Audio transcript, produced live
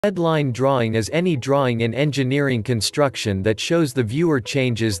Redline drawing is any drawing in engineering construction that shows the viewer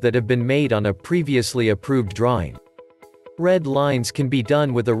changes that have been made on a previously approved drawing. Red lines can be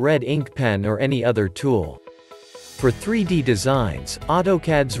done with a red ink pen or any other tool. For 3D designs,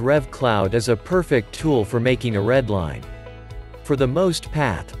 AutoCAD's RevCloud is a perfect tool for making a redline. For the most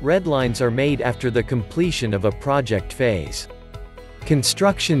part, redlines are made after the completion of a project phase.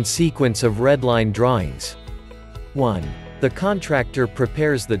 Construction sequence of redline drawings. 1. The contractor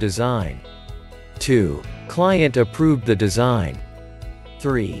prepares the design. 2. Client approved the design.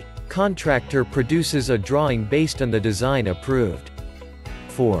 3. Contractor produces a drawing based on the design approved.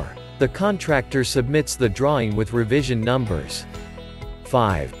 4. The contractor submits the drawing with revision numbers.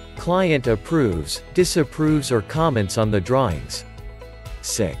 5. Client approves, disapproves or comments on the drawings.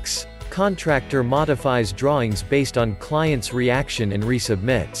 6. Contractor modifies drawings based on client's reaction and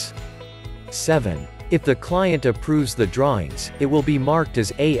resubmits. 7. If the client approves the drawings, it will be marked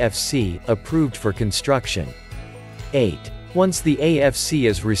as AFC, approved for construction. 8. Once the AFC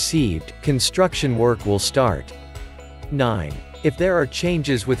is received, construction work will start. 9. If there are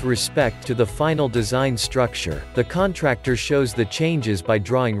changes with respect to the final design structure, the contractor shows the changes by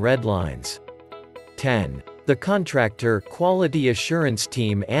drawing red lines. 10. The contractor quality assurance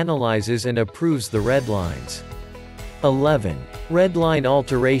team analyzes and approves the red lines. 11. Redline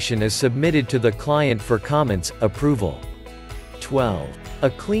alteration is submitted to the client for comments, approval. 12. A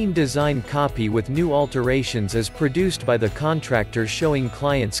clean design copy with new alterations is produced by the contractor showing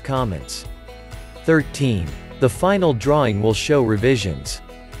client's comments. 13. The final drawing will show revisions.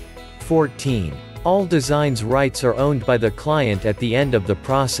 14. All designs rights are owned by the client at the end of the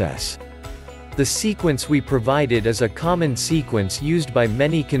process. The sequence we provided is a common sequence used by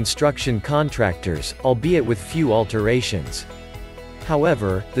many construction contractors, albeit with few alterations.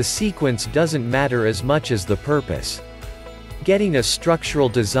 However, the sequence doesn't matter as much as the purpose. Getting a structural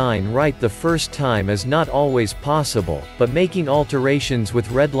design right the first time is not always possible, but making alterations with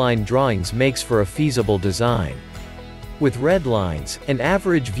redline drawings makes for a feasible design. With redlines, an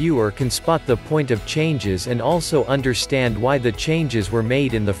average viewer can spot the point of changes and also understand why the changes were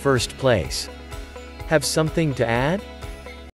made in the first place. Have something to add?